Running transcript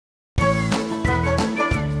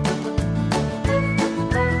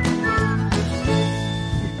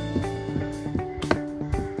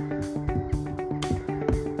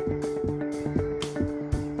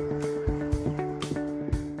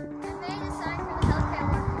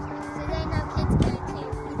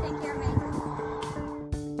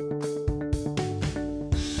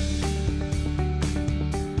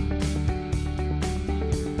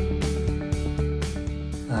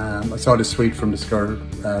saw this tweet from this girl,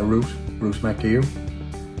 Ruth McGee,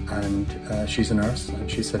 and she's a nurse, and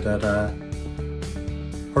she said that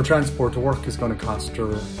her transport to work is going to cost her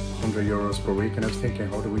 €100 per week, and I was thinking,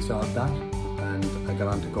 how do we solve that? And I got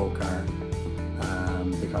onto GoCar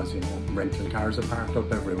because, you know, rental cars are parked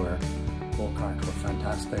up everywhere. GoCar were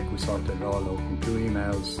fantastic. We sorted it all out in 2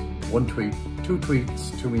 emails, 1 tweet, 2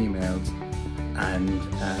 tweets, 2 emails, and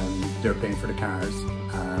they're paying for the cars.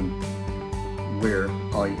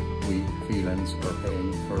 We Feelings are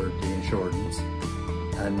paying for the insurance,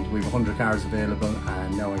 and we have 100 cars available,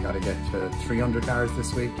 and now I got to get to 300 cars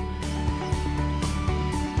this week.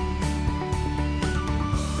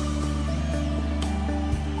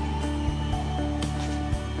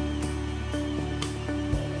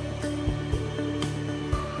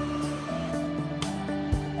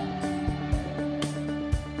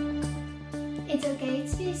 It's okay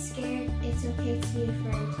to be scared, it's okay to be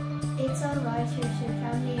afraid. It's alright to with your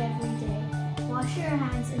family every day. Wash your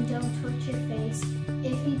hands and don't touch your face.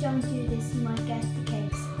 If you don't do this, you might get the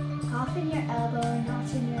case. Cough in your elbow or not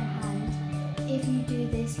in your hand. If you do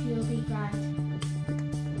this, you'll be grand.